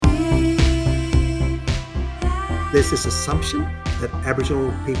There's this assumption that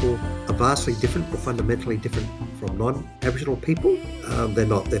Aboriginal people are vastly different or fundamentally different from non-Aboriginal people. They're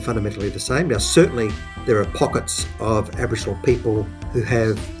not. They're fundamentally the same. Now, certainly there are pockets of Aboriginal people who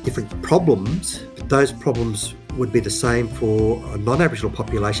have different problems, but those problems would be the same for a non-Aboriginal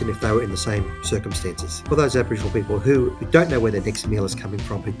population if they were in the same circumstances. For those Aboriginal people who don't know where their next meal is coming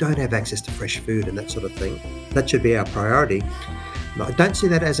from, who don't have access to fresh food and that sort of thing, that should be our priority. No, I don't see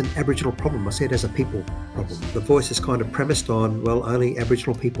that as an Aboriginal problem. I see it as a people problem. The voice is kind of premised on, well, only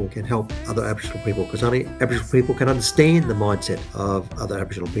Aboriginal people can help other Aboriginal people because only Aboriginal people can understand the mindset of other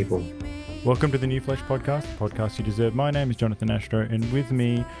Aboriginal people. Welcome to the New Flesh Podcast, the podcast you deserve. My name is Jonathan Astro, and with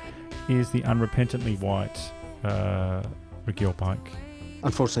me is the unrepentantly white Ricky Pike.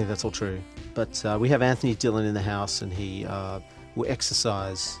 Unfortunately, that's all true. But we have Anthony Dillon in the house, and he will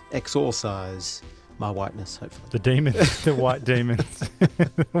exorcise my whiteness, hopefully. The demons, the white demons,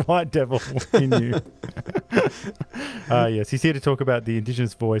 the white devil in you. Yes, he's here to talk about the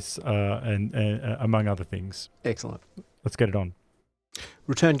Indigenous voice and among other things. Excellent. Let's get it on.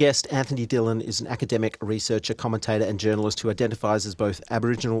 Return guest Anthony Dillon is an academic, researcher, commentator and journalist who identifies as both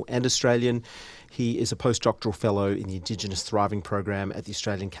Aboriginal and Australian. He is a postdoctoral fellow in the Indigenous Thriving Program at the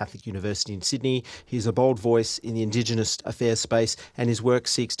Australian Catholic University in Sydney. He is a bold voice in the Indigenous affairs space, and his work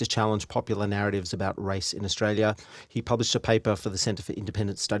seeks to challenge popular narratives about race in Australia. He published a paper for the Centre for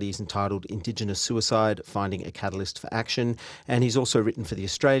Independent Studies entitled Indigenous Suicide, Finding a Catalyst for Action, and he's also written for The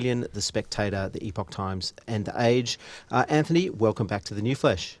Australian, The Spectator, The Epoch Times and The Age. Anthony, welcome back to the New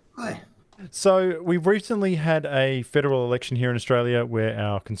Flesh. Hi. So we've recently had a federal election here in Australia where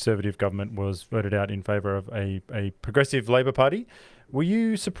our Conservative government was voted out in favour of a progressive Labor Party. Were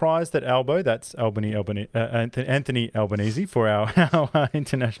you surprised that Albo, that's Anthony Albanese for our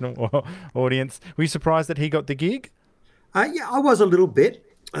international audience, were you surprised that he got the gig? Yeah, I was a little bit.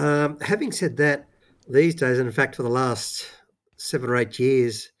 Having said that, these days, and in fact for the last 7 or 8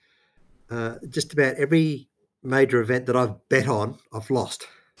 years, just about every major event that I've bet on, I've lost.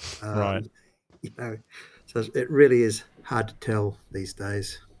 Right. So it really is hard to tell these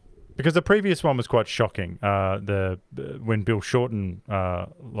days. Because the previous one was quite shocking. When Bill Shorten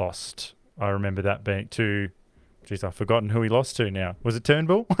lost, I remember that being to. Geez, I've forgotten who he lost to now. Was it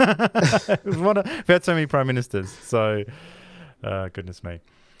Turnbull? It was we've had so many prime ministers. So, goodness me.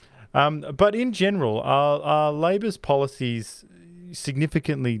 But in general, are Labor's policies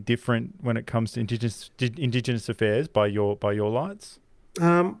significantly different when it comes to Indigenous affairs by your lights?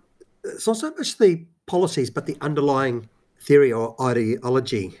 It's not so much the policies, but the underlying theory or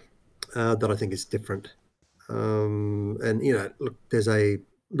ideology that I think is different. And look, there's a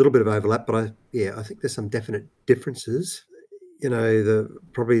little bit of overlap, but I think there's some definite differences.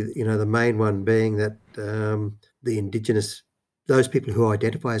 The main one being that the Indigenous, those people who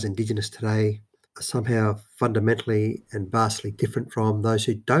identify as Indigenous today, are somehow fundamentally and vastly different from those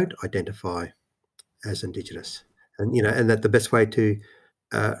who don't identify as Indigenous. And that the best way to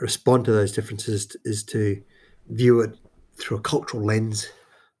respond to those differences is to view it through a cultural lens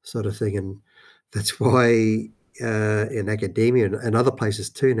sort of thing. And that's why in academia and other places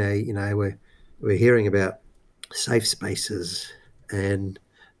too now, we're hearing about safe spaces and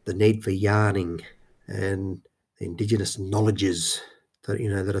the need for yarning and the Indigenous knowledges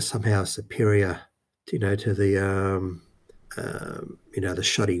that are somehow superior to the the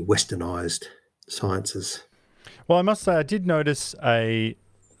shoddy westernized sciences. Well, I must say I did notice a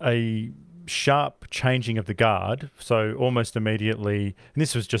sharp changing of the guard. So almost immediately, and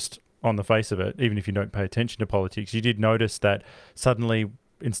this was just on the face of it, even if you don't pay attention to politics, you did notice that suddenly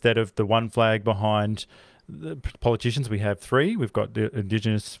instead of the one flag behind the politicians, we have 3. We've got the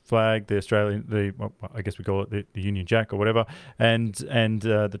Indigenous flag, the Australian, I guess we call it the Union Jack or whatever, and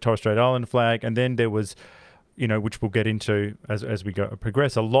the Torres Strait Island flag, and then there was, which we'll get into as we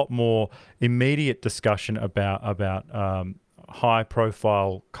progress, a lot more immediate discussion about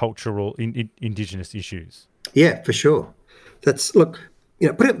high-profile cultural Indigenous issues. Yeah, for sure.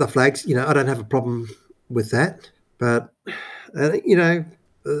 Putting up the flags. I don't have a problem with that, but the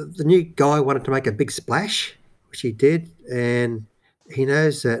new guy wanted to make a big splash, which he did, and he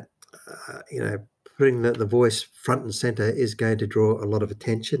knows that putting the voice front and centre is going to draw a lot of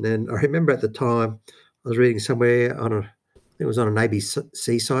attention. And I remember at the time I was reading somewhere it was on an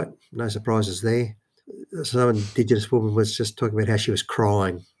ABC site, no surprises there. Some Indigenous woman was just talking about how she was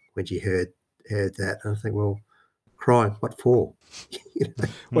crying when she heard that. And I think, well, crying, what for?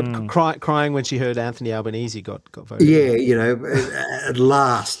 Crying when she heard Anthony Albanese got voted. Yeah, at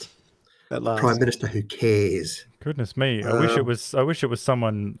last. Prime Minister who cares. Goodness me. I wish it was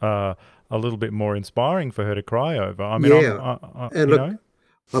someone a little bit more inspiring for her to cry over. I mean,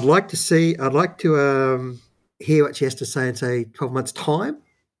 I'd like to hear what she has to say in, say, 12 months' time?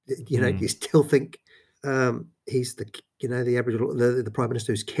 Do you still think he's the Aboriginal, the Prime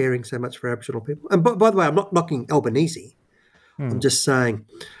Minister who's caring so much for Aboriginal people? And by the way, I'm not knocking Albanese. I'm just saying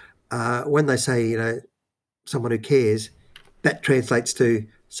when they say, someone who cares, that translates to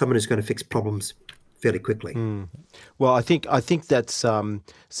someone who's going to fix problems fairly quickly. Well, I think that's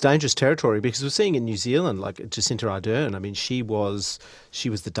it's dangerous territory, because we're seeing in New Zealand, like Jacinta Ardern. I mean, she was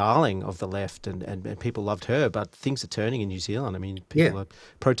the darling of the left, and people loved her. But things are turning in New Zealand. I mean, people are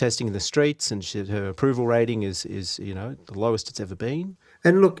protesting in the streets, and her approval rating is the lowest it's ever been.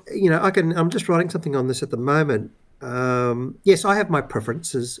 And look, I'm just writing something on this at the moment. Yes, I have my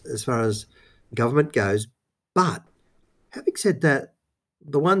preferences as far as government goes, but having said that,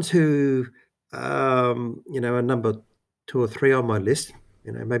 the ones who are number 2 or 3 on my list,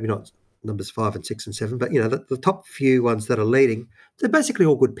 maybe not numbers 5 and 6 and 7, but the top few ones that are leading, they're basically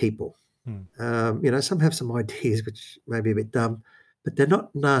all good people. Some have some ideas which may be a bit dumb, but they're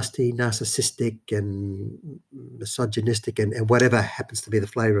not nasty, narcissistic, and misogynistic, and whatever happens to be the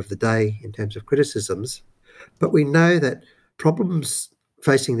flavour of the day in terms of criticisms. But we know that problems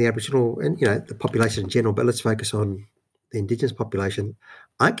facing the Aboriginal and the population in general, but let's focus on the Indigenous population,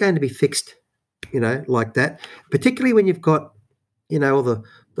 aren't going to be fixed, like that. Particularly when you've got, all the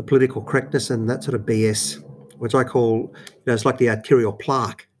political correctness and that sort of BS, which I call, it's like the arterial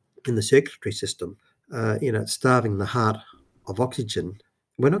plaque in the circulatory system. It's starving the heart of oxygen.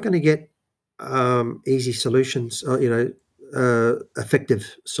 We're not going to get easy solutions,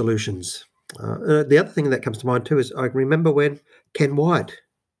 effective solutions. The other thing that comes to mind too is I remember when Ken White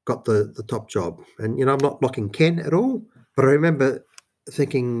got the top job, and I'm not knocking Ken at all, but I remember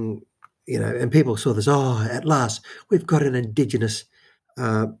thinking, and people saw this. Oh, at last we've got an Indigenous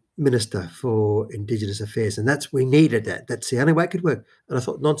minister for Indigenous affairs, and we needed that. That's the only way it could work. And I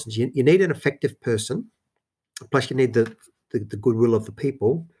thought, nonsense. You need an effective person, plus you need the goodwill of the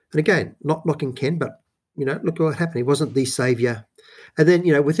people. And again, not knocking Ken, but look what happened. He wasn't the saviour. And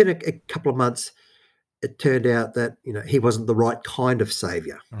then, within a couple of months, it turned out that, he wasn't the right kind of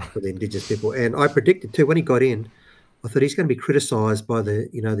saviour for the Indigenous people. And I predicted too, when he got in, I thought he's going to be criticised by the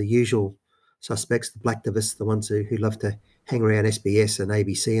usual suspects, the blacktivists, the ones who love to hang around SBS and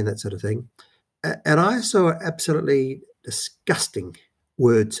ABC and that sort of thing. And I saw absolutely disgusting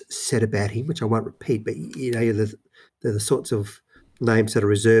words said about him, which I won't repeat, but, they're the sorts of names that are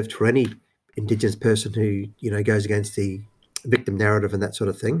reserved for any Indigenous person who, goes against the victim narrative and that sort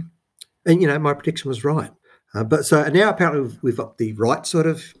of thing. And, my prediction was right. But so now apparently we've got the right sort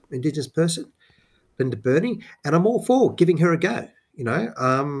of Indigenous person, Linda Burney, and I'm all for giving her a go.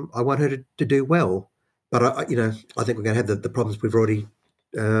 I want her to do well. But, I think we're going to have the problems we've already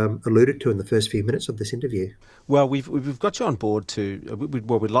alluded to in the first few minutes of this interview. Well, we've got you on board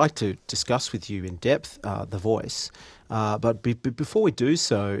we'd like to discuss with you in depth The Voice. But before we do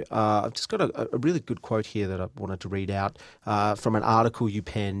so, I've just got a really good quote here that I wanted to read out from an article you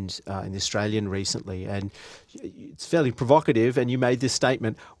penned in The Australian recently. And it's fairly provocative, and you made this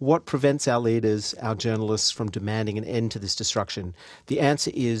statement: what prevents our leaders, our journalists, from demanding an end to this destruction? The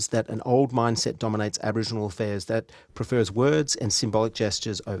answer is that an old mindset dominates Aboriginal affairs that prefers words and symbolic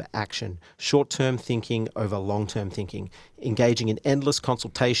gestures over action, short-term thinking over long-term thinking, engaging in endless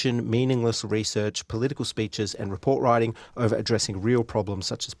consultation, meaningless research, political speeches and report writing over addressing real problems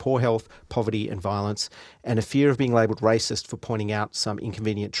such as poor health, poverty and violence, and a fear of being labelled racist for pointing out some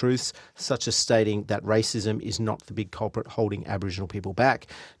inconvenient truths, such as stating that racism is not the big culprit holding Aboriginal people back.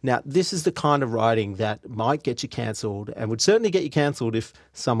 Now, this is the kind of writing that might get you cancelled, and would certainly get you cancelled if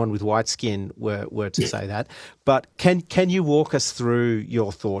someone with white skin were to say that. But can you walk us through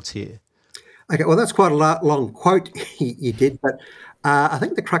your thoughts here? Okay, well, that's quite a long quote you did, but I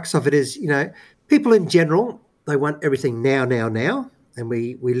think the crux of it is, people in general, they want everything now, and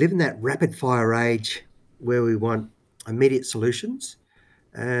we live in that rapid fire age where we want immediate solutions.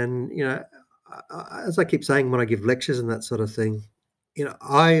 And, as I keep saying when I give lectures and that sort of thing,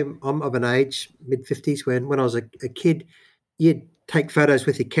 I'm of an age, mid-50s, when I was a kid, you'd take photos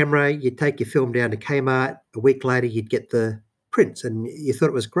with your camera, you'd take your film down to Kmart, a week later you'd get the prints, and you thought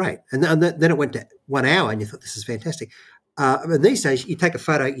it was great. And then it went to 1 hour, and you thought, this is fantastic. And these days, you take a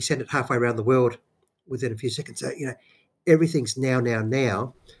photo, you send it halfway around the world within a few seconds. So, everything's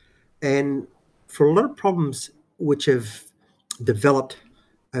now. And for a lot of problems which have developed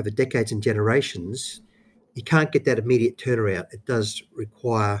over decades and generations, you can't get that immediate turnaround. It does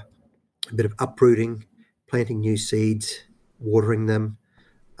require a bit of uprooting, planting new seeds, watering them,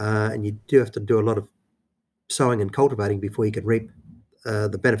 and you do have to do a lot of sowing and cultivating before you can reap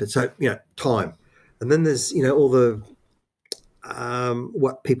the benefits. So, time. And then there's, all the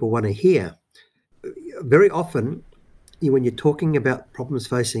what people want to hear. very often, when you're talking about problems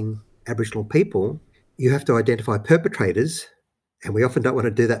facing Aboriginal people, you have to identify perpetrators, and we often don't want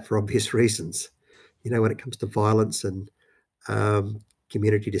to do that for obvious reasons. When it comes to violence and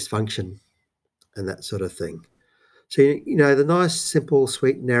community dysfunction and that sort of thing. So, the nice, simple,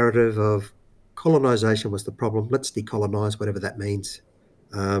 sweet narrative of colonisation was the problem. Let's decolonise, whatever that means,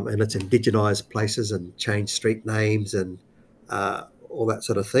 and let's indigenise places and change street names and all that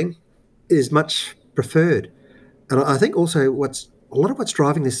sort of thing is much preferred. And I think also a lot of what's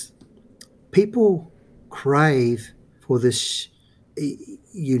driving this, people crave for this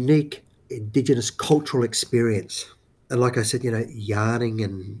unique Indigenous cultural experience. And like I said, yarning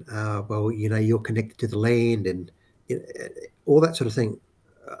and, you're connected to the land and all that sort of thing.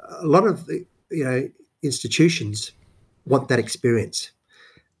 A lot of the, institutions want that experience.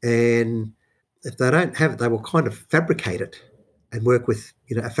 And if they don't have it, they will kind of fabricate it and work with,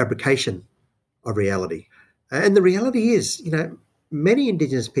 a fabrication of reality. And the reality is, many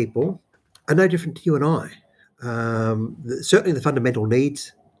Indigenous people are no different to you and I. Certainly the fundamental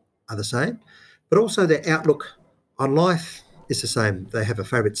needs are the same, but also their outlook on life is the same. They have a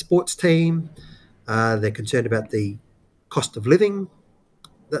favourite sports team. They're concerned about the cost of living,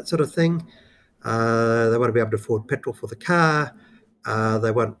 that sort of thing. They want to be able to afford petrol for the car.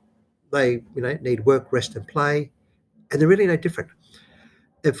 They need work, rest, and play, and they're really no different.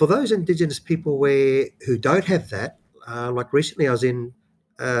 And for those Indigenous people who don't have that, like recently I was in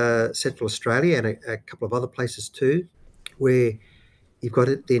Central Australia and a couple of other places too, where you've got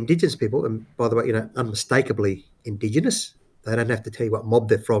the Indigenous people, and by the way, unmistakably Indigenous. They don't have to tell you what mob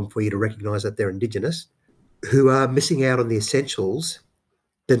they're from for you to recognise that they're Indigenous, who are missing out on the essentials.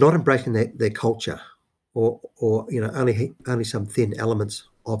 They're not embracing their culture, or only some thin elements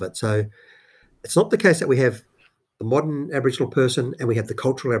of it. So it's not the case that we have the modern Aboriginal person and we have the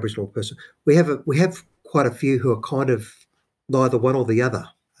cultural Aboriginal person. We have quite a few who are kind of neither one or the other.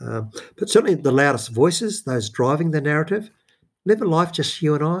 But certainly the loudest voices, those driving the narrative, live a life just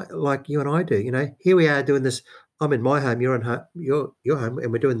you and I, like you and I do. Here we are doing this. I'm in my home, you're in your home,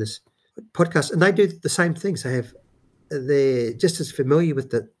 and we're doing this podcast. And they do the same things. They're just as familiar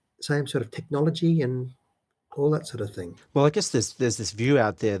with the same sort of technology and all that sort of thing. Well, I guess there's this view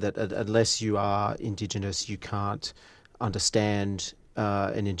out there that unless you are Indigenous, you can't understand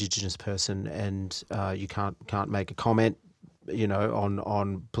an Indigenous person, and you can't make a comment,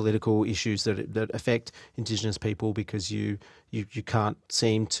 on political issues that affect Indigenous people because you can't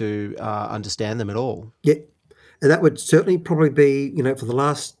seem to understand them at all. Yeah, and that would certainly probably be, for the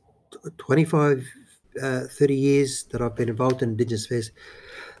last 25, 30 years that I've been involved in Indigenous affairs,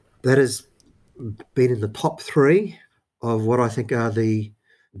 that has been in the top three of what I think are the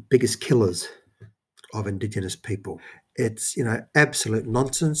biggest killers of Indigenous people. It's, absolute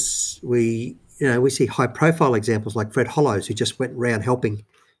nonsense. We see high-profile examples like Fred Hollows, who just went around helping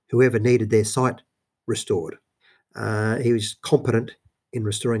whoever needed their site restored. He was competent in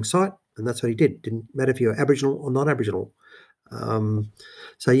restoring site, and that's what he did. Didn't matter if you were Aboriginal or non-Aboriginal.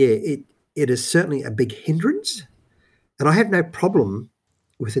 It is certainly a big hindrance, and I have no problem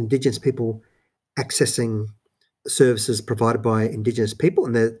with Indigenous people accessing services provided by Indigenous people,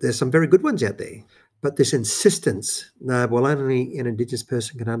 and there's some very good ones out there. But this insistence, no, well, only an Indigenous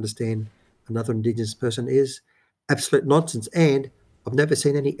person can understand another Indigenous person, is absolute nonsense, and I've never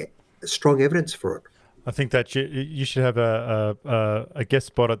seen any strong evidence for it. I think that you should have a guest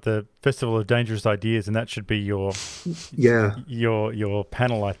spot at the Festival of Dangerous Ideas, and that should be your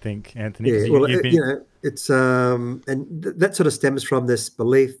panel. I think, Anthony. Yeah, it's and that sort of stems from this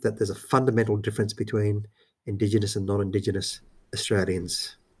belief that there's a fundamental difference between Indigenous and non-Indigenous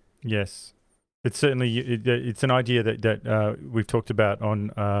Australians. Yes, it's certainly it's an idea that we've talked about on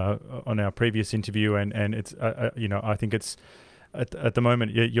our previous interview, and it's I think it's at the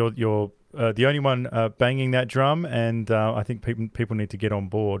moment you're the only one banging that drum, and I think people need to get on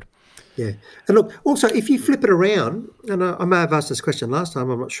board. Yeah, and look, also if you flip it around, and I may have asked this question last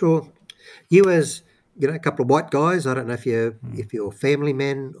time, I'm not sure. You as a couple of white guys, I don't know if you're family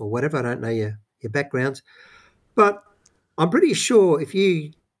men or whatever, I don't know your backgrounds, but I'm pretty sure if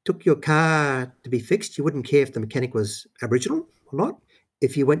you took your car to be fixed, you wouldn't care if the mechanic was Aboriginal or not.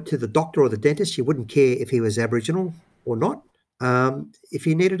 If you went to the doctor or the dentist, you wouldn't care if he was Aboriginal or not. If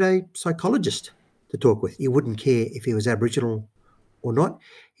you needed a psychologist to talk with, you wouldn't care if he was Aboriginal or not.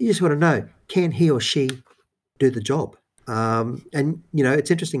 You just want to know, can he or she do the job? And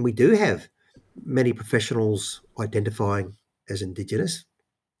it's interesting, we do have many professionals identifying as Indigenous,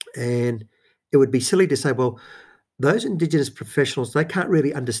 and it would be silly to say, well, those Indigenous professionals, they can't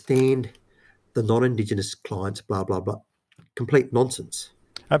really understand the non-Indigenous clients, blah, blah, blah. Complete nonsense.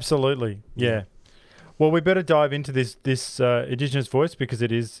 Absolutely, yeah. Well, we better dive into this Indigenous voice, because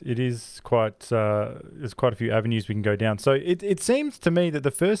it is quite there's quite a few avenues we can go down. So it seems to me that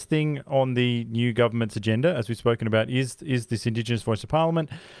the first thing on the new government's agenda, as we've spoken about, is this Indigenous voice of Parliament.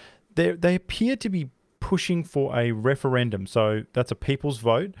 They appear to be pushing for a referendum. So that's a people's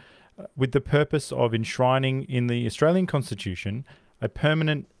vote with the purpose of enshrining in the Australian Constitution a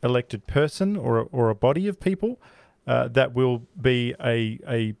permanent elected person or a body of people that will be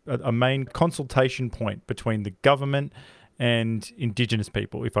a main consultation point between the government and Indigenous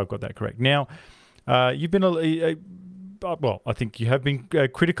people, if I've got that correct. Now, you've been well, I think you have been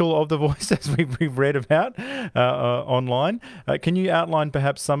critical of the voice, as we've read about online. Can you outline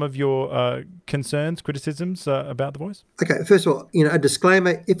perhaps some of your concerns, criticisms about the voice? Okay, first of all, a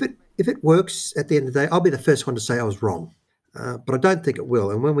disclaimer: if it works at the end of the day, I'll be the first one to say I was wrong, but I don't think it will.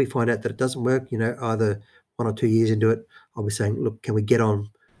 And when we find out that it doesn't work, either 1 or 2 years into it, I'll be saying, look, can we get on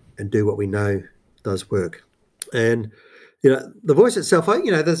and do what we know does work? And the voice itself,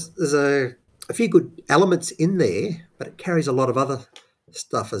 there's a few good elements in there, but it carries a lot of other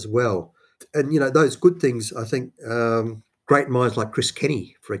stuff as well. And those good things, I think, great minds like Chris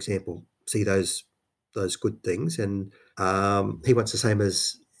Kenny, for example, see those good things, and he wants the same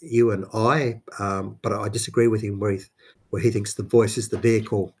as you and I, but I disagree with him where he thinks the voice is the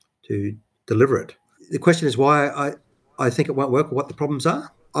vehicle to deliver it. The question is why I think it won't work, or what the problems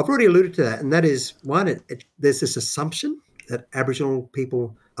are. I've already alluded to that, and that is, one, there's this assumption that Aboriginal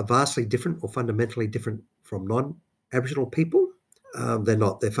people are vastly different or fundamentally different from non-Aboriginal people. They're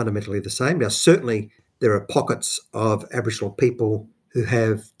not. They're fundamentally the same. Now, certainly there are pockets of Aboriginal people who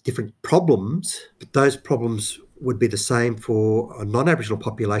have different problems, but those problems would be the same for a non-Aboriginal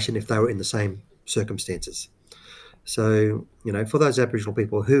population if they were in the same circumstances. So, for those Aboriginal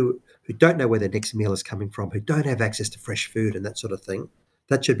people who don't know where their next meal is coming from, who don't have access to fresh food and that sort of thing,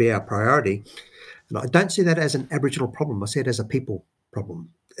 that should be our priority. And I don't see that as an Aboriginal problem. I see it as a people problem.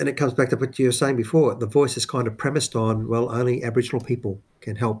 And it comes back to what you were saying before. The voice is kind of premised on, well, only Aboriginal people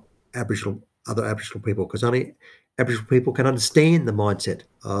can help other Aboriginal people, because only Aboriginal people can understand the mindset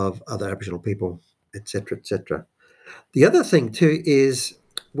of other Aboriginal people, etc., etc. The other thing too is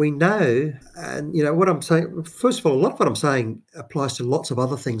we know, and what I'm saying, first of all, a lot of what I'm saying applies to lots of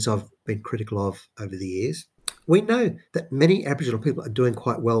other things I've been critical of over the years. We know that many Aboriginal people are doing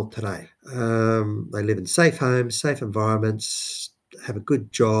quite well today. They live in safe homes, safe environments, have a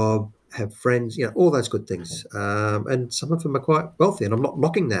good job, have friends, all those good things. And some of them are quite wealthy, and I'm not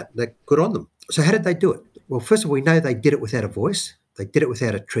knocking that. They're good on them. So how did they do it? Well, first of all, we know they did it without a voice. They did it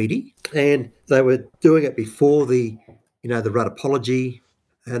without a treaty, and they were doing it before the Rudd apology.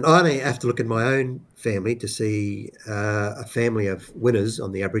 And I only have to look at my own family to see a family of winners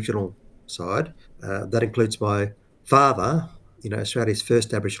on the Aboriginal side. That includes my father, Australia's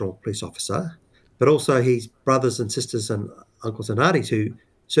first Aboriginal police officer, but also his brothers and sisters and uncles and aunties who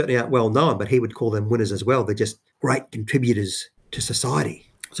certainly aren't well known, but he would call them winners as well. They're just great contributors to society.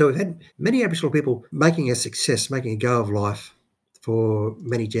 So we've had many Aboriginal people making a success, making a go of life for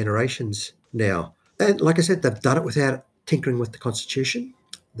many generations now. And like I said, they've done it without tinkering with the Constitution.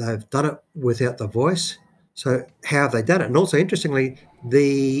 They've done it without the voice. So how have they done it? And also, interestingly,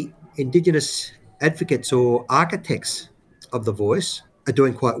 the Indigenous advocates or architects of the voice are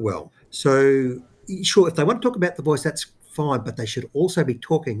doing quite well. So sure, if they want to talk about the voice, that's fine, but they should also be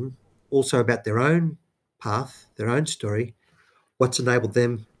talking also about their own path, their own story, what's enabled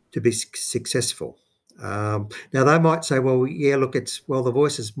them to be successful. Now, they might say, well, yeah, look, the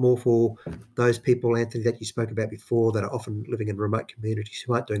voice is more for those people, Anthony, that you spoke about before, that are often living in remote communities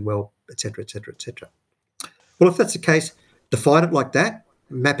who aren't doing well, et cetera, et cetera, et cetera. Well, if that's the case, define it like that,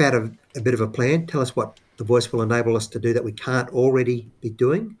 map out a bit of a plan, tell us what the voice will enable us to do that we can't already be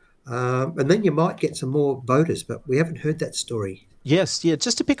doing, and then you might get some more voters, but we haven't heard that story. Yes, yeah.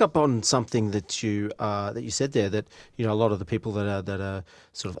 Just to pick up on something that you said there, that a lot of the people that are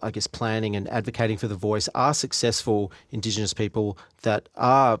sort of, I guess, planning and advocating for the voice are successful Indigenous people that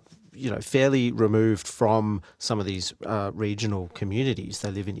are fairly removed from some of these regional communities. They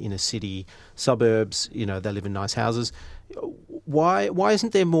live in inner city suburbs. They live in nice houses. Why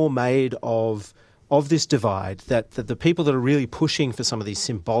isn't there more made of this divide, that the people that are really pushing for some of these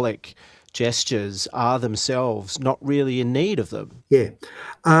symbolic gestures are themselves not really in need of them? Yeah.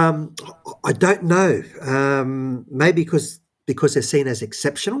 I don't know. Maybe because they're seen as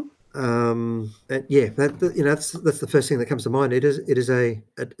exceptional. That's the first thing that comes to mind. It is a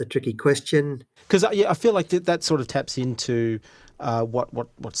tricky question. Because I feel like that sort of taps into what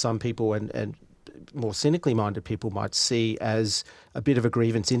some people and more cynically minded people might see as a bit of a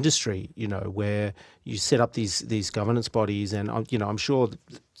grievance industry, where you set up these governance bodies, and I'm sure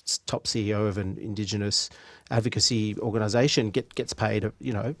top CEO of an Indigenous advocacy organisation gets paid,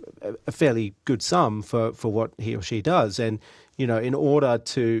 a fairly good sum for what he or she does. And, in order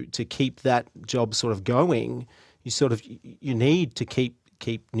to keep that job sort of going, you need to keep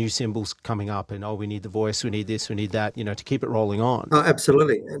new symbols coming up, and we need the voice, we need this, we need that, to keep it rolling on. Oh,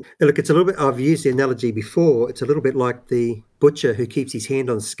 absolutely. And look, it's a little bit. I've used the analogy before. It's a little bit like the butcher who keeps his hand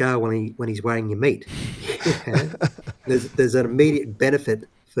on the scale when he's weighing your meat. There's an immediate benefit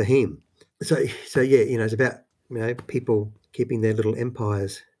for him. So yeah, it's about people keeping their little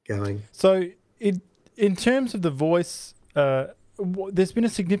empires going. So in terms of the voice, there's been a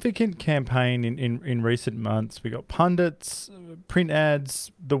significant campaign in recent months. We got pundits, print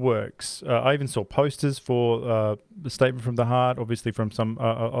ads, the works. I even saw posters for the Statement from the Heart, obviously from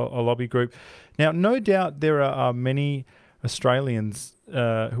a lobby group. Now, no doubt there are many Australians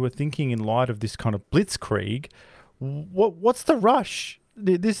who are thinking, in light of this kind of blitzkrieg, what's the rush?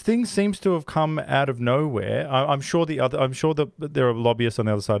 This thing seems to have come out of nowhere. I'm sure that there are lobbyists on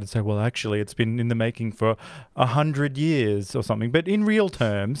the other side and say, well, actually, it's been in the making for 100 years or something. But in real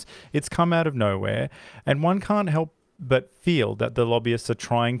terms, it's come out of nowhere, and one can't help but feel that the lobbyists are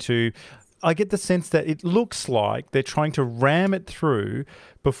trying to. I get the sense that it looks like they're trying to ram it through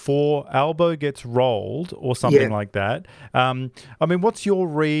before Albo gets rolled or something like that. What's your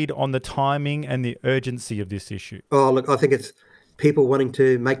read on the timing and the urgency of this issue? Oh, look, I think it's people wanting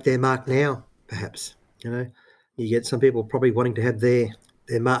to make their mark now, perhaps. You get some people probably wanting to have their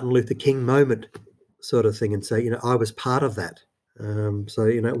Martin Luther King moment sort of thing and say, I was part of that.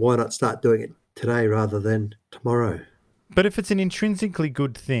 Why not start doing it today rather than tomorrow? But if it's an intrinsically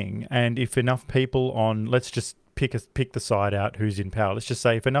good thing, and if enough people let's just pick the side out who's in power. Let's just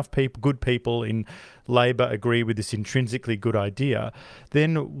say if enough good people in Labor agree with this intrinsically good idea,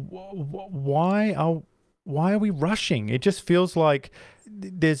 then why are we rushing? It just feels like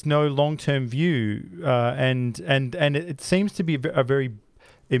there's no long-term view, and it seems to be a very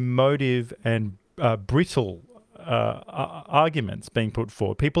emotive and brittle arguments being put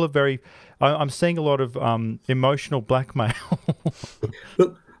forward. People are I'm seeing a lot of emotional blackmail.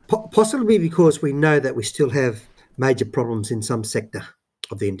 Look, possibly because we know that we still have major problems in some sector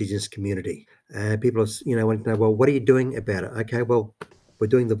of the Indigenous community. People are, wanting to know, well, what are you doing about it? Okay, well, we're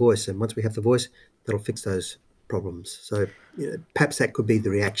doing the voice, and once we have the voice, that'll fix those problems. So perhaps that could be the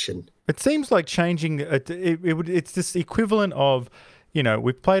reaction. It seems like changing it's this equivalent of,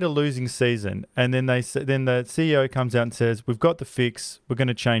 we've played a losing season, and then the CEO comes out and says, we've got the fix, we're going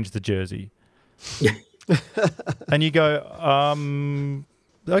to change the jersey. And you go,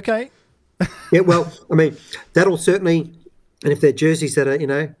 okay. Yeah, well, that'll certainly, and if they're jerseys that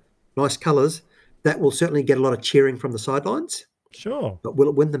are, nice colours, that will certainly get a lot of cheering from the sidelines. Sure. But will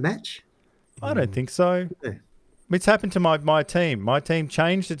it win the match? I don't think so. Yeah. It's happened to my team. My team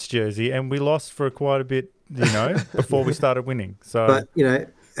changed its jersey, and we lost for quite a bit, before we started winning. So, but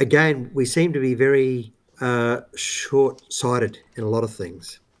again, we seem to be very short-sighted in a lot of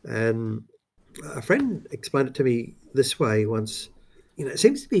things. And a friend explained it to me this way once. It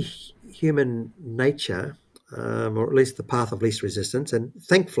seems to be human nature, or at least the path of least resistance. And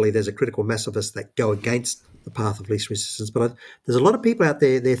thankfully, there's a critical mass of us that go against the path of least resistance. But there's a lot of people out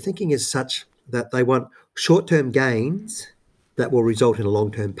there, their thinking is such that they want short-term gains that will result in a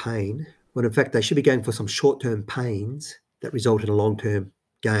long-term pain, when in fact they should be going for some short-term pains that result in a long-term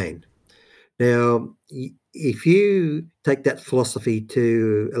gain. Now, if you take that philosophy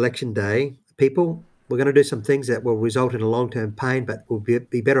to election day, people, we're going to do some things that will result in a long-term pain, but will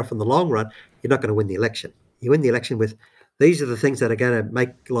be better off in the long run. You're not going to win the election. You win the election with, these are the things that are going to make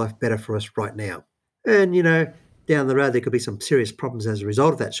life better for us right now. And, down the road, there could be some serious problems as a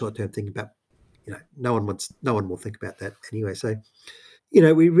result of that short-term thinking, but, no one will think about that anyway. So,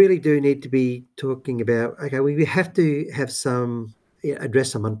 we really do need to be talking about, okay, we have to have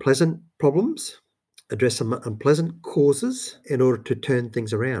address some unpleasant problems, address some unpleasant causes in order to turn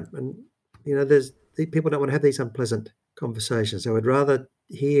things around. And, people don't want to have these unpleasant conversations. So I'd rather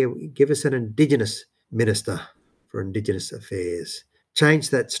give us an Indigenous minister for Indigenous affairs, change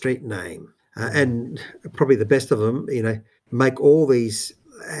that street name, and probably the best of them, make all these,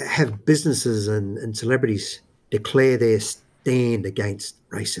 have businesses and celebrities declare their stand against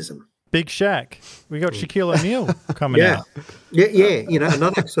racism. Big Shaq. We got Shaquille O'Neal coming out. Yeah.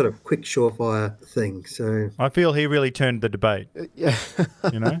 Another sort of quick, surefire thing. So I feel he really turned the debate. Yeah.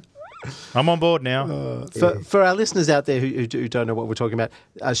 I'm on board now. For our listeners out there who don't know what we're talking about,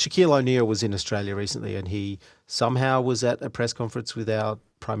 Shaquille O'Neal was in Australia recently, and he somehow was at a press conference with our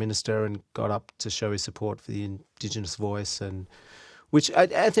Prime Minister and got up to show his support for the Indigenous voice and Which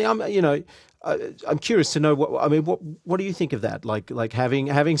I think I'm curious to know what do you think of that? Like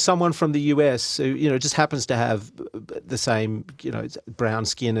having someone from the US who just happens to have the same brown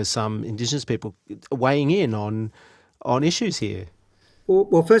skin as some Indigenous people weighing in on issues here.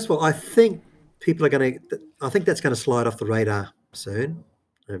 Well, first of all, I think people are going to. I think that's going to slide off the radar soon,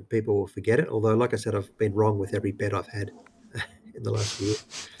 and people will forget it. Although, like I said, I've been wrong with every bet I've had in the last year.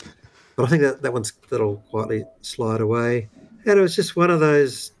 But I think that'll quietly slide away. And it was just one of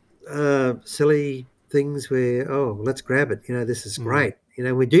those silly things where, oh, let's grab it. This is great.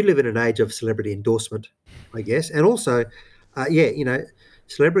 We do live in an age of celebrity endorsement, I guess. And also,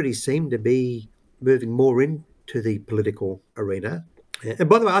 celebrities seem to be moving more into the political arena. And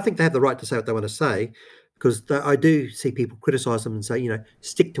by the way, I think they have the right to say what they want to say, because I do see people criticise them and say,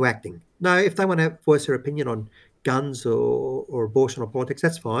 stick to acting. No, if they want to voice their opinion on guns or abortion or politics,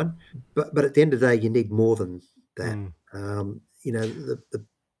 that's fine. But at the end of the day, you need more than that. The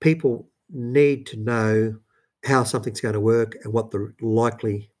people need to know how something's going to work and what the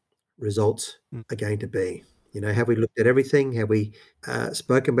likely results are going to be. Have we looked at everything? Have we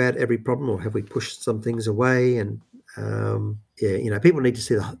spoken about every problem, or have we pushed some things away? And people need to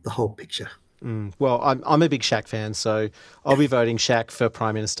see the whole picture. Well, I'm a big Shaq fan, so I'll be voting Shaq for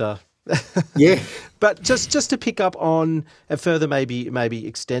Prime Minister. Yeah. But just to pick up on and further maybe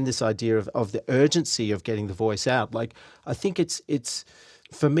extend this idea of the urgency of getting the voice out. Like, I think it's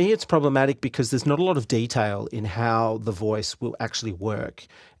for me it's problematic because there's not a lot of detail in how the voice will actually work.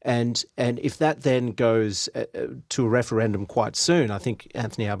 And if that then goes to a referendum quite soon, I think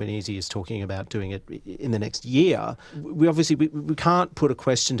Anthony Albanese is talking about doing it in the next year. We obviously we can't put a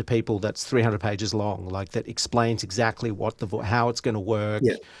question to people that's 300 pages long, like that explains exactly what how it's going to work.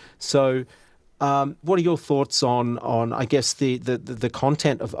 Yeah. So, what are your thoughts on I guess the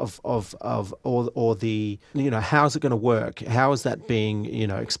content of or the how's it going to work? How is that being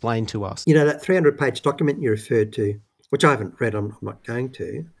explained to us? That 300-page document you referred to, which I haven't read, I'm not going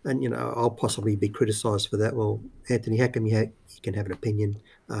to, and I'll possibly be criticised for that. Well, Anthony, how come you can have an opinion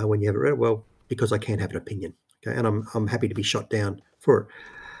when you haven't read it? Well, because I can have an opinion, okay, and I'm happy to be shot down for it.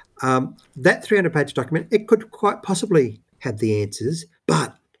 That 300-page document, it could quite possibly have the answers,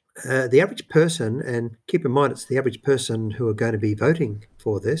 but the average person, and keep in mind it's the average person who are going to be voting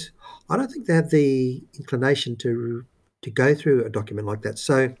for this, I don't think they have the inclination to go through a document like that.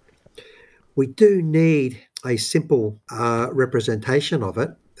 So we do need a simple representation of it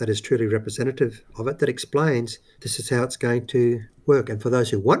that is truly representative of it, that explains this is how it's going to work. And for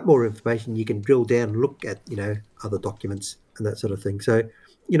those who want more information, you can drill down and look at, other documents and that sort of thing. So,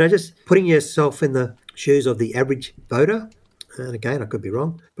 just putting yourself in the shoes of the average voter, and again, I could be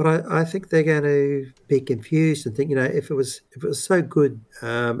wrong, but I think they're going to be confused and think, if it was so good,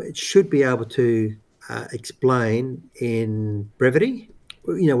 it should be able to explain in brevity,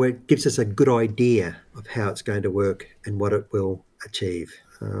 where it gives us a good idea of how it's going to work and what it will achieve.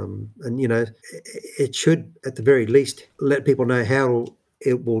 And, it should, at the very least, let people know how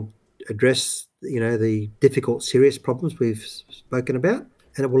it will address, the difficult, serious problems we've spoken about.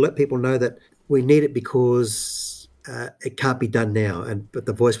 And it will let people know that we need it because it can't be done now, but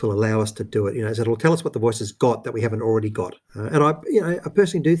the voice will allow us to do it. So it'll tell us what the voice has got that we haven't already got. And I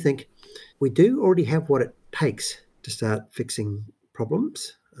personally do think we do already have what it takes to start fixing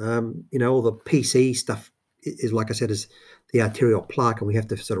problems. All the PC stuff is, like I said, is the arterial plaque, and we have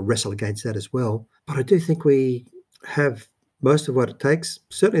to sort of wrestle against that as well. But I do think we have most of what it takes.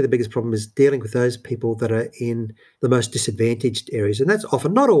 Certainly the biggest problem is dealing with those people that are in the most disadvantaged areas. And that's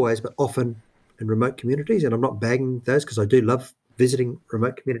often, not always, but often in remote communities. And I'm not bagging those because I do love visiting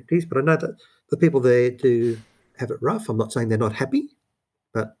remote communities, but I know that the people there do have it rough. I'm not saying they're not happy,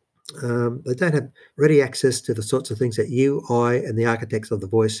 but they don't have ready access to the sorts of things that you, I, and the architects of the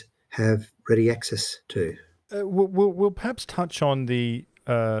voice have ready access to. We'll perhaps touch on the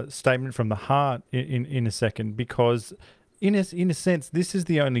statement from the heart in a second, because in a sense, this is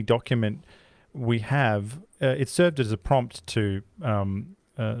the only document we have. It served as a prompt to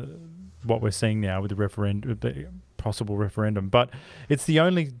what we're seeing now with the possible referendum, but it's the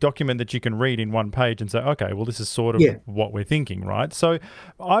only document that you can read in one page and say, okay, well, this is sort of what we're thinking, right? So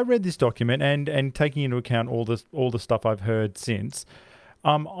I read this document and taking into account all the stuff I've heard since,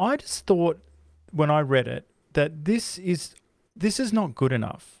 I just thought when I read it that this is not good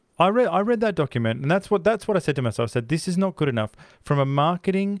enough. I read that document, and that's what I said to myself. I said, this is not good enough from a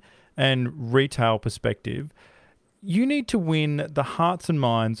marketing and retail perspective. You need to win the hearts and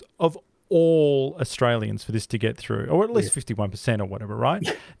minds of all Australians for this to get through, or at least 51% or whatever,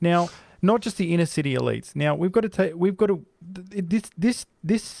 right? Now, not just the inner city elites. Now,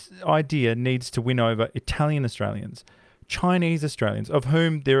 this idea needs to win over Italian Australians, Chinese Australians, of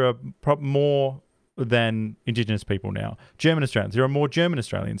whom there are more than Indigenous people now. German Australians, there are more German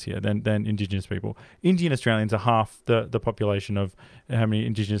Australians here than Indigenous people. Indian Australians are half the population of how many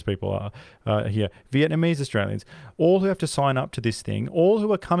Indigenous people are here. Vietnamese Australians, all who have to sign up to this thing, all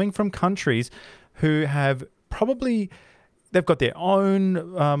who are coming from countries who have probably they've got their own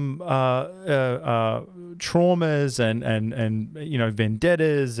traumas and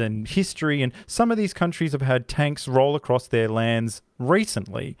vendettas and history, and some of these countries have had tanks roll across their lands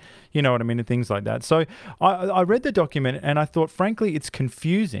recently, you know what I mean, and things like that. So I read the document and I thought, frankly, it's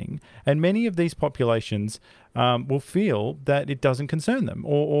confusing, and many of these populations will feel that it doesn't concern them,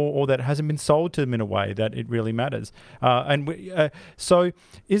 or that it hasn't been sold to them in a way that it really matters. So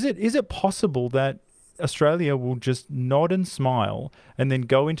is it possible that Australia will just nod and smile and then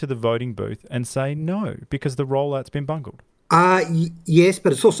go into the voting booth and say no because the rollout's been bungled? Yes,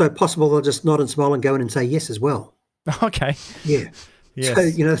 but it's also possible they'll just nod and smile and go in and say yes as well. Okay. Yeah.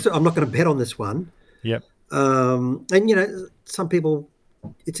 Yes. So I'm not going to bet on this one. Yep. And some people,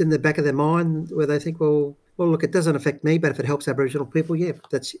 it's in the back of their mind where they think, well, look, it doesn't affect me, but if it helps Aboriginal people, yeah,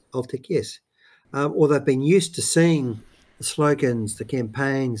 I'll tick yes. Or they've been used to seeing the slogans, the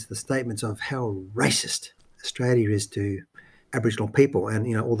campaigns, the statements of how racist Australia is to Aboriginal people,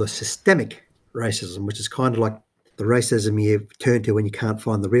 and all the systemic racism, which is kind of like the racism you turn to when you can't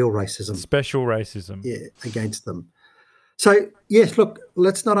find the real racism. Special racism. Yeah, against them. So, yes, look,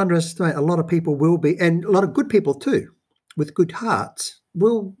 let's not underestimate. A lot of people will be, and a lot of good people too, with good hearts,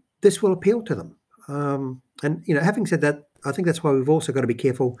 this will appeal to them. And having said that, I think that's why we've also got to be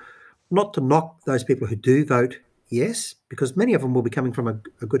careful not to knock those people who do vote yes, because many of them will be coming from a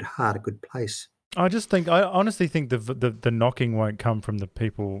good heart, a good place. I honestly think the knocking won't come from the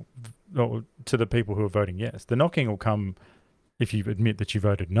people, or to the people who are voting yes. The knocking will come if you admit that you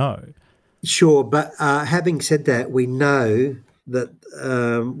voted no. Sure, but having said that, we know that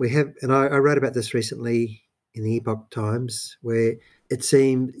we have, and I wrote about this recently in the Epoch Times, where it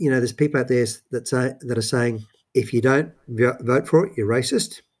seemed, there's people out there that are saying, if you don't vote for it, you're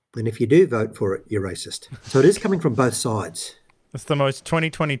racist. And if you do vote for it, you're racist. So it is coming from both sides. That's the most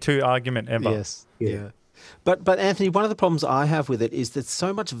 2022 argument ever. Yes. Yeah. But Anthony, one of the problems I have with it is there's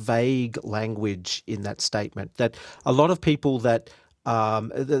so much vague language in that statement that a lot of people that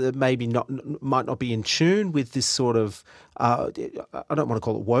maybe might not be in tune with this sort of I don't want to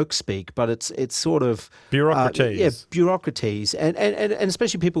call it woke speak, but it's sort of bureaucraties. Bureaucraties, and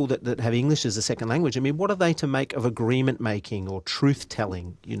especially people that have English as a second language. I mean, what are they to make of agreement making or truth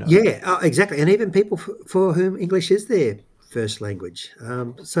telling? Yeah, exactly, and even people for whom English is their first language.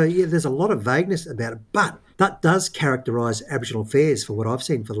 So there's a lot of vagueness about it, but that does characterise Aboriginal affairs for what I've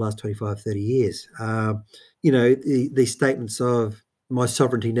seen for the last 25, 30 years. These statements of my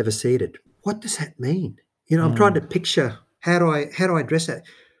sovereignty never ceded. What does that mean? I'm trying to picture how do I address that?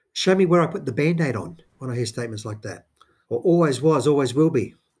 Show me where I put the Band-Aid on when I hear statements like that. Or always was, always will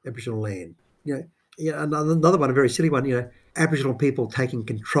be Aboriginal land. Another one, a very silly one, Aboriginal people taking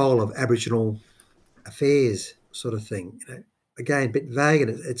control of Aboriginal affairs sort of thing. Again, a bit vague, and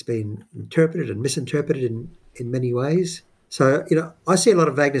it's been interpreted and misinterpreted in many ways. So, I see a lot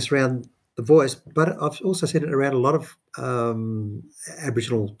of vagueness around the voice, but I've also seen it around a lot of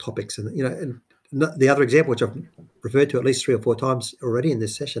Aboriginal topics. And, and the other example, which I've referred to at least 3 or 4 times already in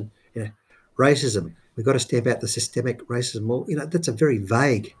this session, racism. We've got to stamp out the systemic racism. Well, that's a very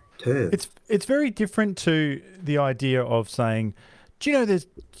vague term. It's very different to the idea of saying, do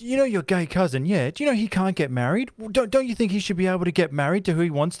you know your gay cousin? Yeah. Do you know he can't get married? Well, don't you think he should be able to get married to who he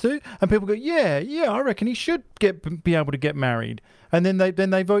wants to? And people go, yeah, I reckon he should be able to get married. And then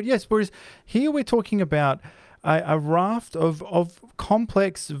they vote yes. Whereas here we're talking about a raft of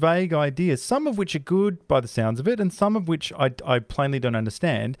complex, vague ideas, some of which are good by the sounds of it, and some of which I plainly don't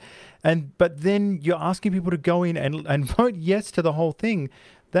understand. But then you're asking people to go in and vote yes to the whole thing.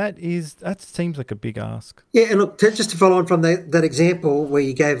 That seems like a big ask. Yeah, and look, just to follow on from that example where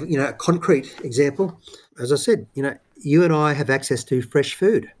you gave, a concrete example, as I said, you and I have access to fresh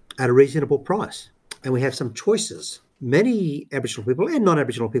food at a reasonable price, and we have some choices. Many Aboriginal people, and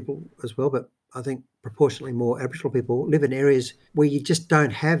non-Aboriginal people as well, but I think proportionately more Aboriginal people, live in areas where you just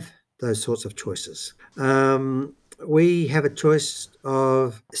don't have those sorts of choices. We have a choice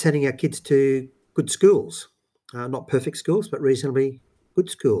of sending our kids to good schools, not perfect schools, but reasonably good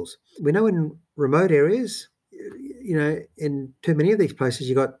schools. We know in remote areas, in too many of these places,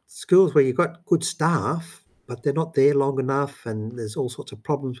 you've got schools where you've got good staff, but they're not there long enough, and there's all sorts of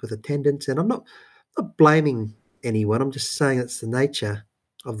problems with attendance. And I'm not blaming anyone. I'm just saying it's the nature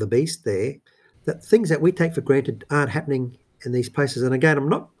of the beast there, that things that we take for granted aren't happening in these places. And again,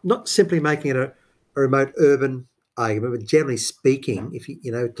 I'm not simply making it a remote urban argument, but generally speaking, if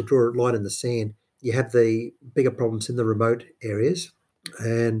to draw a line in the sand, you have the bigger problems in the remote areas,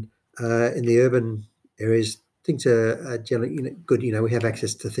 and in the urban areas, things are generally good. We have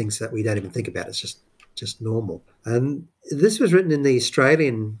access to things that we don't even think about. It's just normal. And this was written in the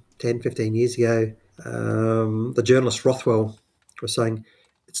Australian 10, 15 years ago. The journalist Rothwell was saying,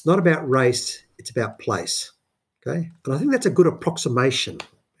 it's not about race, it's about place. Okay. And I think that's a good approximation.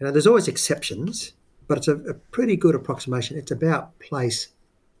 There's always exceptions, but it's a pretty good approximation. It's about place,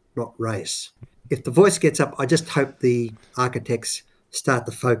 not race. If the voice gets up, I just hope the architects start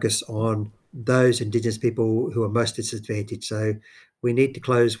to focus on those Indigenous people who are most disadvantaged. So we need to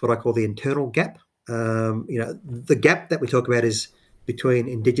close what I call the internal gap. The gap that we talk about is between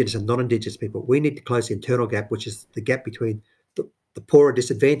Indigenous and non-Indigenous people. We need to close the internal gap, which is the gap between the poor and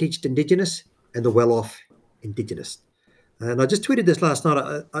disadvantaged Indigenous and the well-off Indigenous. And I just tweeted this last night.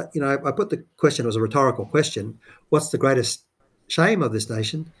 I put the question, it was a rhetorical question. What's the greatest shame of this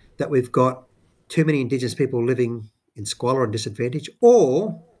nation? That we've got too many Indigenous people living in squalor and disadvantage,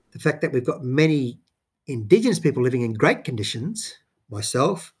 or the fact that we've got many Indigenous people living in great conditions,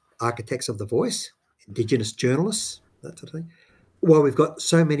 myself, architects of the voice, Indigenous journalists, that sort of thing, while we've got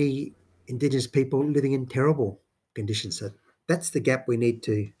so many Indigenous people living in terrible conditions. So that's the gap we need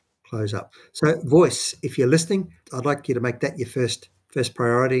to close up. So voice, if you're listening, I'd like you to make that your first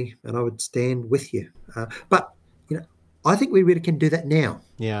priority, and I would stand with you. But I think we really can do that now.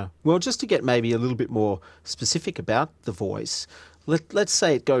 Yeah. Well, just to get maybe a little bit more specific about the voice, let's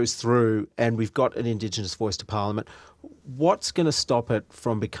say it goes through and we've got an Indigenous voice to Parliament. What's going to stop it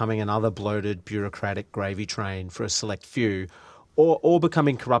from becoming another bloated bureaucratic gravy train for a select few, or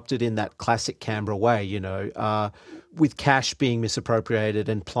becoming corrupted in that classic Canberra way, with cash being misappropriated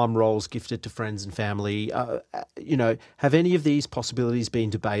and plum rolls gifted to friends and family? Have any of these possibilities been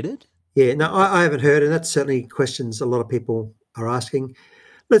debated? Yeah, no, I haven't heard, and that's certainly questions a lot of people are asking.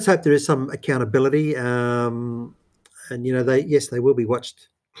 Let's hope there is some accountability, and they will be watched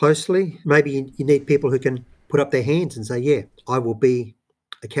closely. Maybe you need people who can put up their hands and say, "Yeah, I will be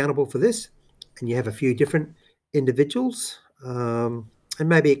accountable for this," and you have a few different individuals, and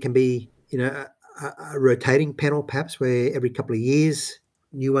maybe it can be a rotating panel, perhaps, where every couple of years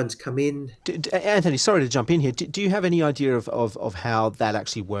new ones come in. Anthony, sorry to jump in here. Do you have any idea of how that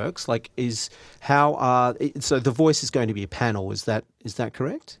actually works? So the voice is going to be a panel. Is that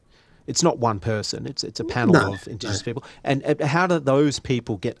correct? It's not one person. It's a panel of Indigenous people. And how do those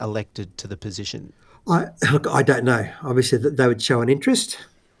people get elected to the position? I don't know. Obviously, they would show an interest.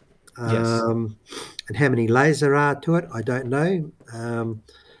 Yes. And how many layers there are to it, I don't know.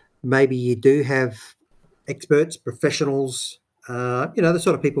 Maybe you do have experts, professionals, the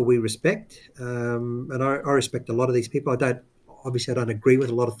sort of people we respect. And I respect a lot of these people. I don't agree with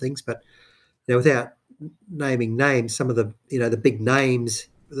a lot of things, but without naming names, some of the big names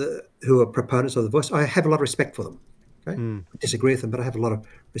who are proponents of the voice, I have a lot of respect for them. Okay? I disagree with them, but I have a lot of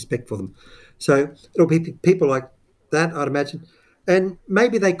respect for them. So it'll be people like that, I'd imagine. And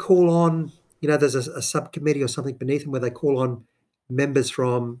maybe they call on, there's a subcommittee or something beneath them where they call on members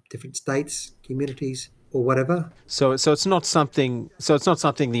from different states, communities, or whatever. So it's not something. So it's not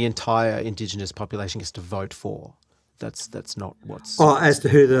something the entire Indigenous population gets to vote for. That's not what's. Oh, as to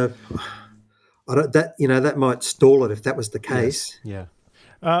who that might stall it if that was the case. Yes.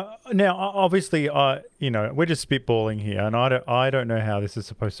 Yeah. Now, obviously, we're just spitballing here, and I don't know how this is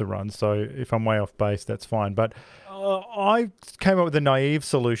supposed to run. So if I'm way off base, that's fine. But I came up with a naive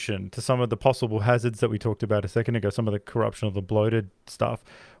solution to some of the possible hazards that we talked about a second ago, some of the corruption of the bloated stuff.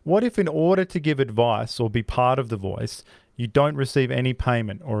 What if in order to give advice or be part of the voice, you don't receive any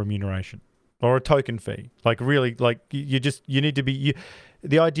payment or remuneration or a token fee? Like really, like you need to be...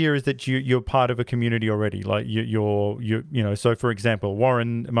 The idea is that you're part of a community already. Like so for example,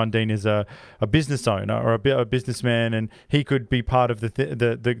 Warren Mundine is a business owner or a businessman, and he could be part of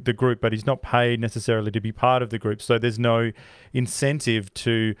the group, but he's not paid necessarily to be part of the group. So there's no incentive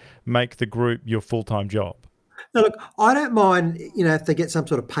to make the group your full-time job. Now, look, I don't mind, if they get some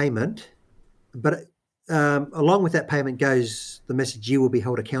sort of payment, but along with that payment goes the message: you will be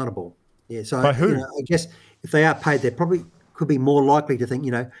held accountable. Yeah. So By who? I guess if they are paid, they probably could be more likely to think,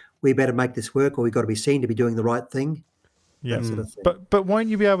 we better make this work, or we've got to be seen to be doing the right thing. Yeah. That sort of thing. But won't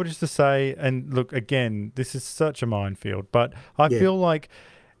you be able just to say, and look, again, this is such a minefield, but I feel like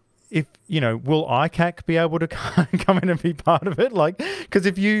if, will ICAC be able to come in and be part of it? Like, because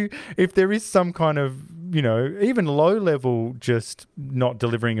if there is some kind of, even low level, just not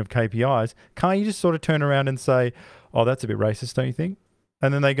delivering of KPIs, can't you just sort of turn around and say, oh, that's a bit racist, don't you think?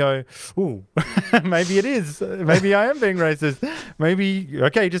 And then they go, ooh, maybe it is. Maybe I am being racist. Maybe,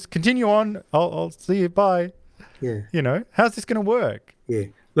 okay, just continue on. I'll see you. Bye. Yeah. How's this going to work? Yeah.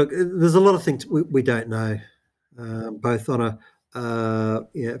 Look, there's a lot of things we don't know, both on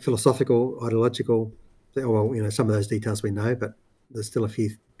a philosophical, ideological. Well, some of those details we know, but there's still a few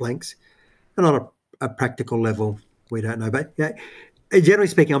blanks, and on a practical level, we don't know. But generally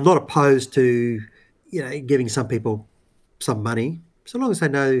speaking, I'm not opposed to giving some people some money, so long as they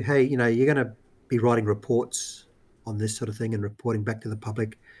know, hey, you're going to be writing reports on this sort of thing and reporting back to the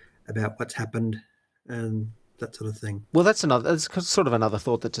public about what's happened and that sort of thing. Well, that's sort of another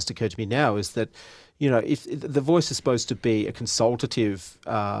thought that just occurred to me now is that, if the Voice is supposed to be a consultative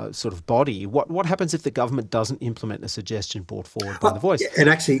sort of body, what happens if the government doesn't implement a suggestion brought forward by the Voice? And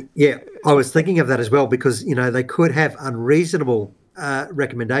actually, I was thinking of that as well, because, they could have unreasonable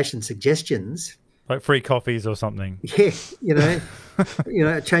recommendation suggestions. Like free coffees or something.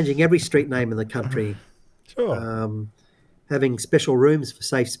 Yeah, changing every street name in the country. Sure. Having special rooms for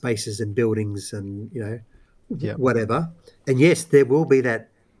safe spaces in buildings and, whatever. And yes, there will be that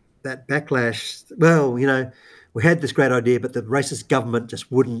backlash. Well, we had this great idea, but the racist government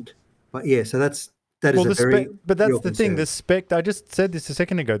just wouldn't. But so that is a very but that's real the thing. concern. I just said this a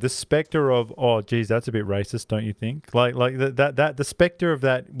second ago. The spectre of, oh, geez, that's a bit racist, don't you think? Like that the spectre of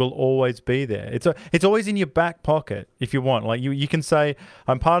that will always be there. It's always in your back pocket if you want. Like you can say,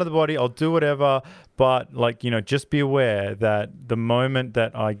 I'm part of the body, I'll do whatever, but just be aware that the moment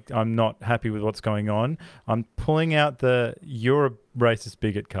that I'm not happy with what's going on, I'm pulling out the you're a racist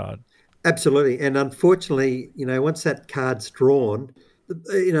bigot card. Absolutely, and unfortunately, once that card's drawn,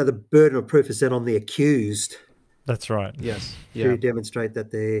 the burden of proof is then on the accused. That's right. Yes. To demonstrate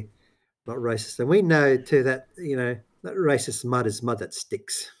that they're not racist. And we know too that, that racist mud is mud that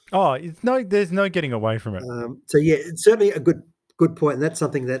sticks. Oh, there's no getting away from it. It's certainly a good point. And that's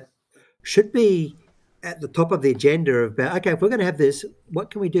something that should be at the top of the agenda about, okay, if we're going to have this, what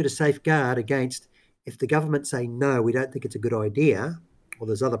can we do to safeguard against if the government say, no, we don't think it's a good idea, or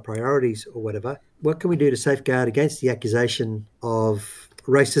there's other priorities or whatever, what can we do to safeguard against the accusation of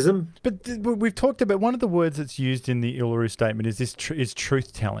racism? But we've talked about one of the words that's used in the Uluru Statement is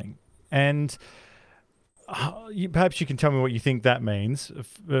truth-telling. And perhaps you can tell me what you think that means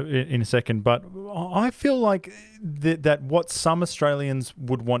in a second, but I feel like that what some Australians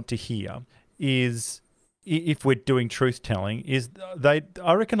would want to hear is, if we're doing truth-telling, is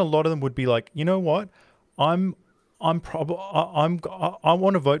I reckon a lot of them would be like, you know what, I want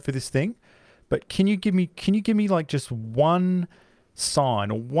to vote for this thing, but can you give me like just one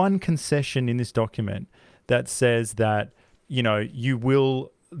sign or one concession in this document that says that you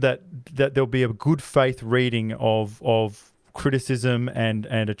will that there'll be a good faith reading of criticism and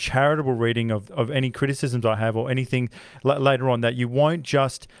a charitable reading of any criticisms I have or anything later on, that you won't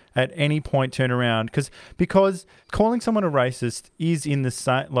just at any point turn around because calling someone a racist is in the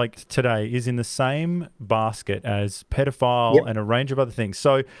same, like today, is in the same basket as pedophile and a range of other things.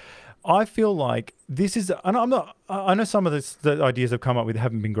 So I feel like this is, and I know some of the ideas I've come up with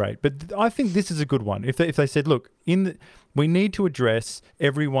haven't been great, but I think this is a good one. If they said, look, we need to address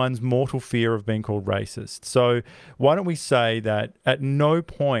everyone's mortal fear of being called racist. So why don't we say that at no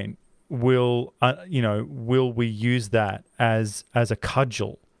point will we use that as a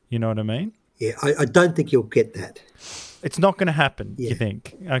cudgel? You know what I mean? Yeah, I don't think you'll get that. It's not going to happen, you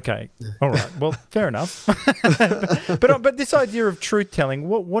think? Okay. All right. Well, fair enough. But this idea of truth-telling,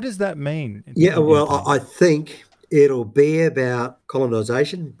 what does that mean? Yeah, well, I think it'll be about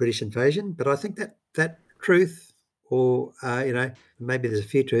colonisation, British invasion, but I think that truth, or, maybe there's a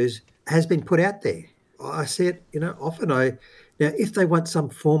few truths, has been put out there. I see it, often. Now, if they want some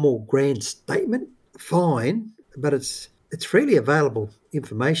formal grand statement, fine, but it's freely available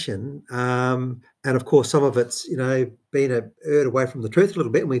information. And of course, some of it's, been erred away from the truth a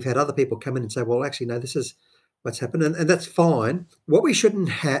little bit. And we've had other people come in and say, well, actually, no, this is what's happened. And that's fine. What we shouldn't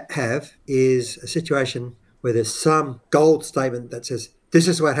have is a situation where there's some gold statement that says, this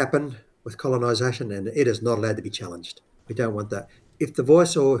is what happened with colonisation and it is not allowed to be challenged. We don't want that. If the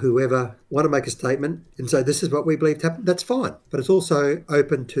Voice or whoever want to make a statement and say, this is what we believe happened, that's fine. But it's also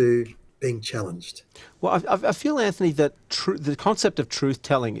open to being challenged. Well, I feel, Anthony, that the concept of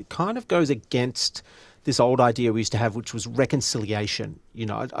truth-telling, it kind of goes against this old idea we used to have, which was reconciliation.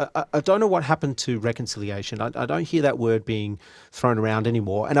 I don't know what happened to reconciliation. I don't hear that word being thrown around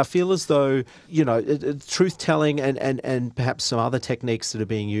anymore. And I feel as though, truth-telling and perhaps some other techniques that are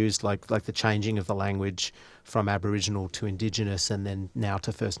being used, like the changing of the language from Aboriginal to Indigenous and then now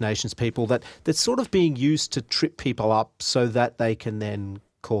to First Nations people, that's sort of being used to trip people up so that they can then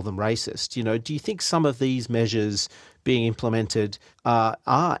call them racist. Do you think some of these measures being implemented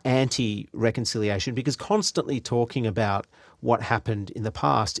are anti-reconciliation? Because constantly talking about what happened in the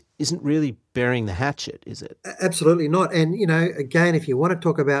past isn't really burying the hatchet, is it? Absolutely not. And, again, if you want to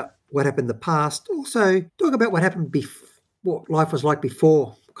talk about what happened in the past, also talk about what happened what life was like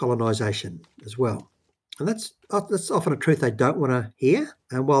before colonisation as well. And that's often a truth they don't want to hear.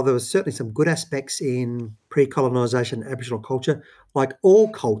 And while there was certainly some good aspects in pre-colonisation Aboriginal culture, like all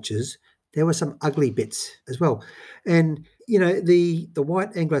cultures, there were some ugly bits as well. And the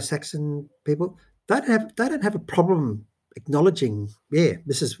white Anglo-Saxon people they don't have a problem acknowledging,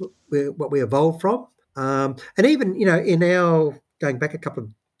 this is what we evolved from. And even in our going back a couple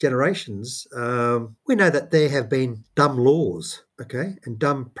of generations, we know that there have been dumb laws, okay, and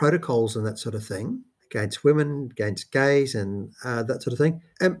dumb protocols and that sort of thing against women, against gays, and that sort of thing.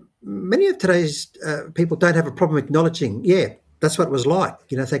 And many of today's people don't have a problem acknowledging, that's what it was like.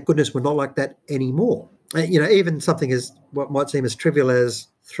 Thank goodness we're not like that anymore. Even something as what might seem as trivial as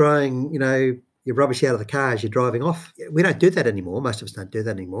throwing, your rubbish out of the car as you're driving off. We don't do that anymore. Most of us don't do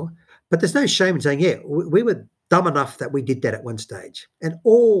that anymore. But there's no shame in saying, we were dumb enough that we did that at one stage. And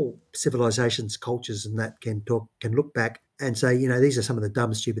all civilizations, cultures, and that can look back and say, these are some of the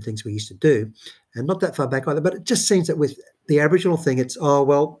dumb, stupid things we used to do. And not that far back either. But it just seems that with the Aboriginal thing, it's,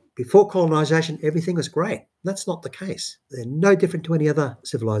 before colonisation, everything was great. That's not the case. They're no different to any other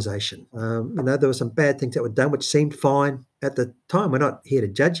civilization. There were some bad things that were done, which seemed fine at the time. We're not here to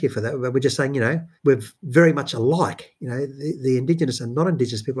judge you for that. But we're just saying, we're very much alike. The Indigenous and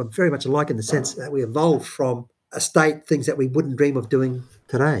non-Indigenous people are very much alike in the sense that we evolved from a state, things that we wouldn't dream of doing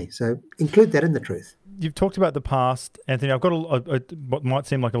today. So include that in the truth. You've talked about the past, Anthony. I've got what might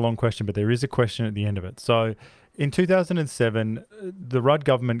seem like a long question, but there is a question at the end of it. So in 2007, the Rudd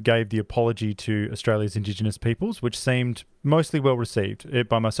government gave the apology to Australia's Indigenous peoples, which seemed mostly well received,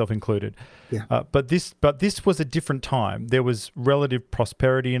 by myself included. Yeah. But this was a different time. There was relative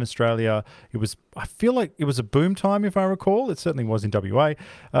prosperity in Australia. I feel like it was a boom time, if I recall. It certainly was in WA.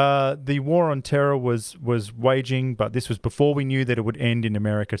 The war on terror was waging, but this was before we knew that it would end in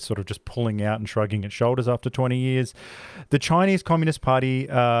America sort of just pulling out and shrugging its shoulders after 20 years. The Chinese Communist Party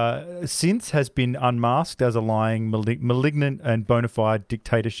since has been unmasked as a lying, malignant and bona fide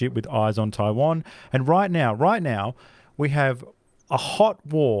dictatorship with eyes on Taiwan. And right now, we have a hot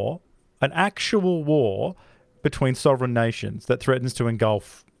war, an actual war between sovereign nations that threatens to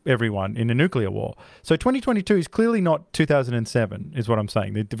engulf everyone in a nuclear war. So 2022 is clearly not 2007, is what I'm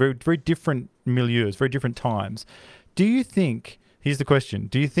saying. They're very, very different milieus, very different times. Do you think, here's the question,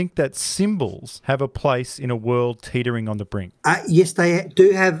 do you think that symbols have a place in a world teetering on the brink? Yes, they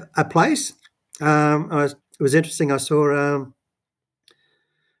do have a place. It was interesting. I saw a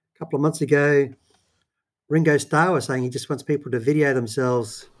couple of months ago, Ringo Starr was saying he just wants people to video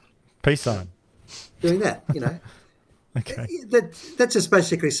themselves. Peace sign. Doing that, Okay. That's just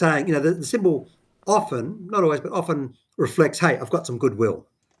basically saying, the symbol often, not always, but often reflects, hey, I've got some goodwill.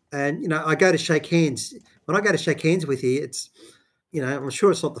 And, I go to shake hands. When I go to shake hands with you, it's, I'm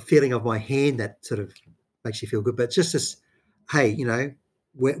sure it's not the feeling of my hand that sort of makes you feel good, but it's just this, hey,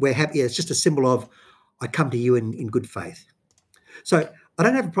 we're happy. It's just a symbol of, I come to you in good faith. So I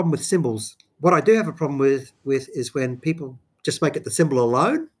don't have a problem with symbols. What I do have a problem with is when people just make it the symbol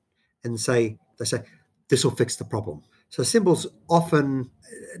alone and they say, this will fix the problem. So symbols often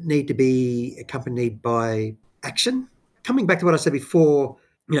need to be accompanied by action. Coming back to what I said before,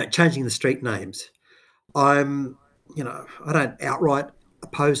 changing the street names. I don't outright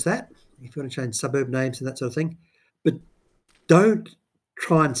oppose that. If you want to change suburb names and that sort of thing, but don't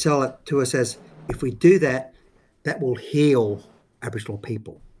try and sell it to us as if we do that, that will heal Aboriginal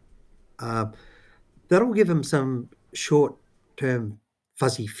people. That'll give them some short-term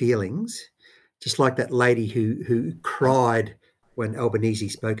fuzzy feelings, just like that lady who cried when Albanese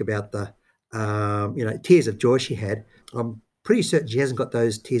spoke about the tears of joy she had. I'm pretty certain she hasn't got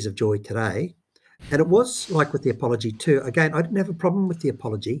those tears of joy today. And it was like with the apology too. Again, I didn't have a problem with the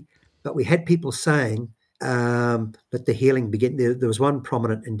apology, but we had people saying, let the healing begin. There was one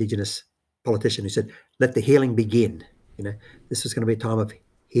prominent Indigenous politician who said, let the healing begin. This was going to be a time of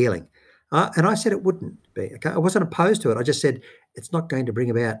healing. And I said it wouldn't be. Okay? I wasn't opposed to it. I just said it's not going to bring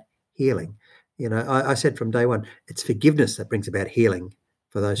about healing. I said from day one, it's forgiveness that brings about healing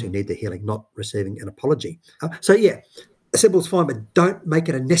for those who need the healing, not receiving an apology. A symbol's fine, but don't make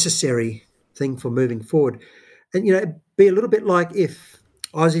it a necessary thing for moving forward. And, be a little bit like if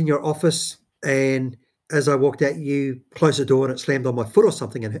I was in your office and as I walked out, you closed the door and it slammed on my foot or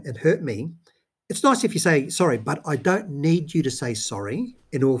something and hurt me. It's nice if you say sorry, but I don't need you to say sorry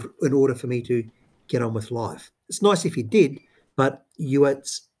in order for me to get on with life. It's nice if you did, But you are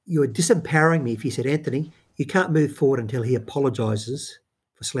disempowering me if you said, Anthony, you can't move forward until he apologises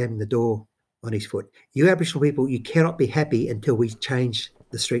for slamming the door on his foot. You Aboriginal people, you cannot be happy until we change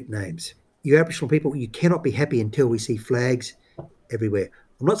the street names. You Aboriginal people, you cannot be happy until we see flags everywhere.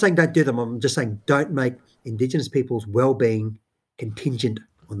 I'm not saying don't do them. I'm just saying don't make Indigenous people's well-being contingent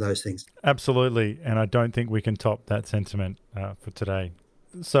on those things. Absolutely, and I don't think we can top that sentiment for today.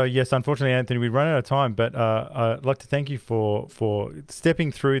 So yes, unfortunately, Anthony, we run out of time, but I'd like to thank you for stepping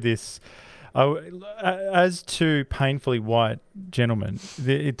through this. As two painfully white gentlemen,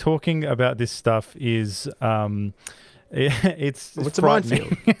 talking about this stuff is it's a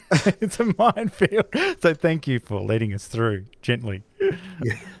minefield. It's a minefield. So thank you for leading us through gently.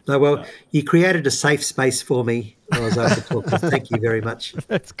 Yeah. No, well, you created a safe space for me when I was able to talk. So thank you very much.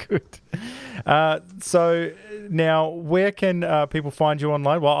 That's good. So now, where can people find you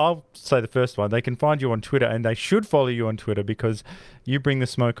online? Well, I'll say the first one. They can find you on Twitter, and they should follow you on Twitter because you bring the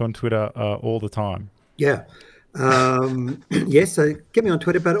smoke on Twitter all the time. Yeah. Yes, so get me on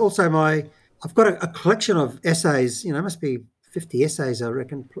Twitter, but also I've got a collection of essays, must be 50 essays, I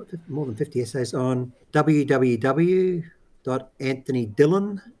reckon, more than 50 essays on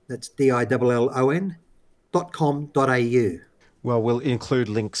www.anthonydillon, that's DILLON.com.au. Well, we'll include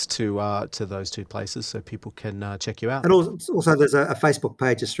links to those two places so people can check you out. And also there's a Facebook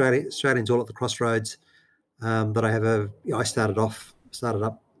page, Australians All at the Crossroads, that I have I started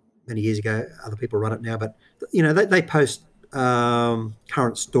up many years ago. Other people run it now, but they post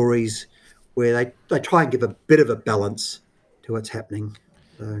current stories where they try and give a bit of a balance to what's happening.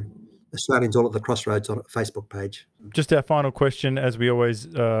 So Australians All at the Crossroads on a Facebook page. Just our final question, as we always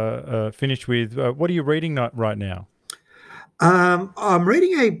finish with, what are you reading right now? I'm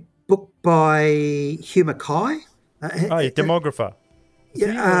reading a book by Hugh Mackay. Demographer.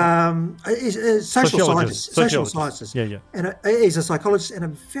 He's a social scientist. Yeah. And he's a psychologist and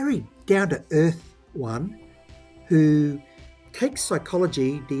a very down-to-earth one who takes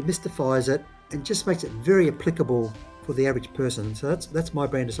psychology, demystifies it, and just makes it very applicable for the average person. So that's my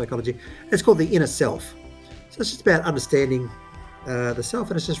brand of psychology. It's called The Inner Self. So it's just about understanding the self,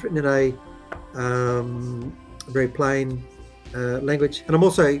 and it's just written in a very plain language. And I'm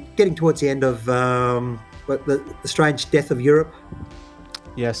also getting towards the end of the Strange Death of Europe.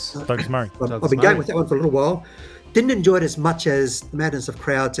 Yes. Douglas Murray. I've been going with that one for a little while. Didn't enjoy it as much as The Madness of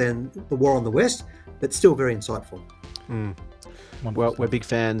Crowds and The War on the West, but still very insightful. Well, we're big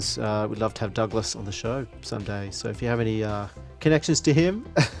fans. We'd love to have Douglas on the show someday. So if you have any connections to him,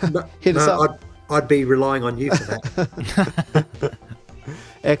 hit us up. I'd be relying on you for that.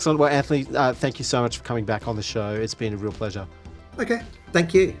 Excellent. Well, Anthony, thank you so much for coming back on the show. It's been a real pleasure. Okay.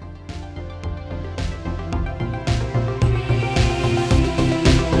 Thank you.